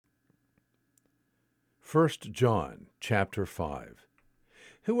First John chapter 5.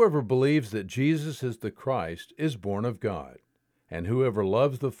 Whoever believes that Jesus is the Christ is born of God, and whoever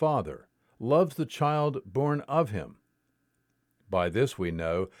loves the Father loves the child born of him. By this we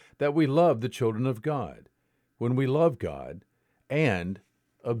know that we love the children of God, when we love God and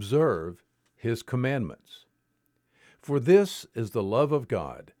observe his commandments. For this is the love of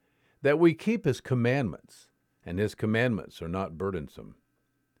God, that we keep his commandments, and his commandments are not burdensome.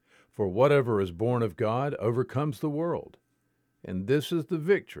 For whatever is born of God overcomes the world, and this is the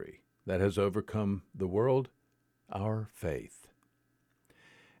victory that has overcome the world, our faith.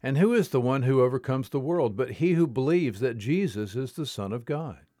 And who is the one who overcomes the world but he who believes that Jesus is the Son of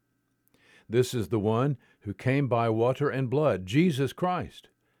God? This is the one who came by water and blood, Jesus Christ,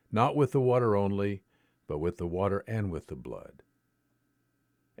 not with the water only, but with the water and with the blood.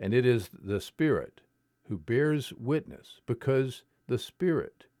 And it is the Spirit who bears witness, because the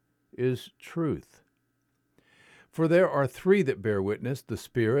Spirit is truth. For there are three that bear witness, the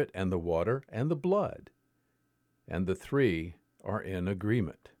Spirit and the water and the blood, and the three are in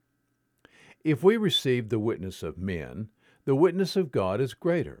agreement. If we receive the witness of men, the witness of God is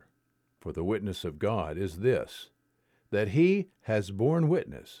greater. For the witness of God is this, that he has borne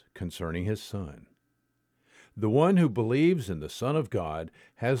witness concerning his Son. The one who believes in the Son of God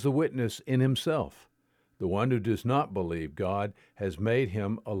has the witness in himself. The one who does not believe God has made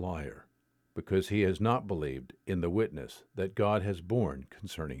him a liar, because he has not believed in the witness that God has borne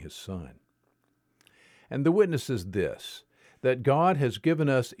concerning his Son. And the witness is this, that God has given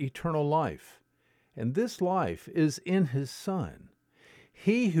us eternal life, and this life is in his Son.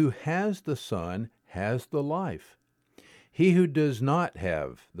 He who has the Son has the life. He who does not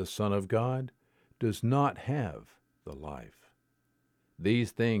have the Son of God does not have the life.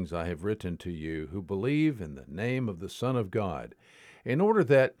 These things I have written to you who believe in the name of the Son of God, in order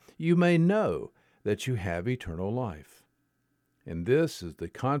that you may know that you have eternal life. And this is the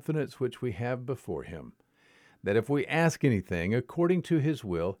confidence which we have before him, that if we ask anything according to his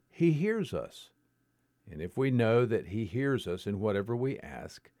will, he hears us. And if we know that he hears us in whatever we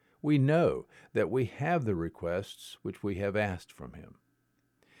ask, we know that we have the requests which we have asked from him.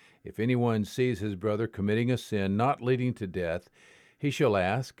 If anyone sees his brother committing a sin not leading to death, he shall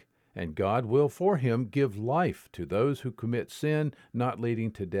ask, and God will for him give life to those who commit sin not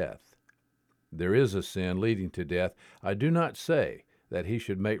leading to death. There is a sin leading to death. I do not say that he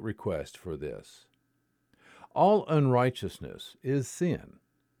should make request for this. All unrighteousness is sin,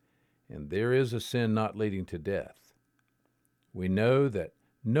 and there is a sin not leading to death. We know that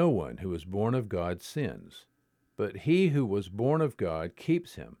no one who is born of God sins, but he who was born of God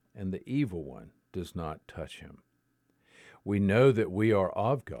keeps him, and the evil one does not touch him. We know that we are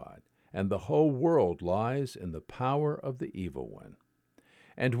of God, and the whole world lies in the power of the evil one.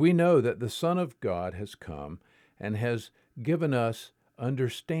 And we know that the Son of God has come and has given us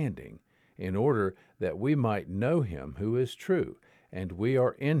understanding, in order that we might know him who is true, and we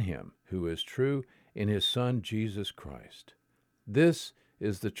are in him who is true, in his Son Jesus Christ. This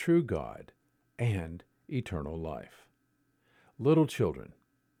is the true God and eternal life. Little children,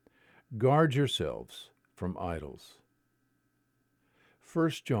 guard yourselves from idols. 1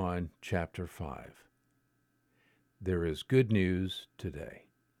 John chapter 5. There is good news today.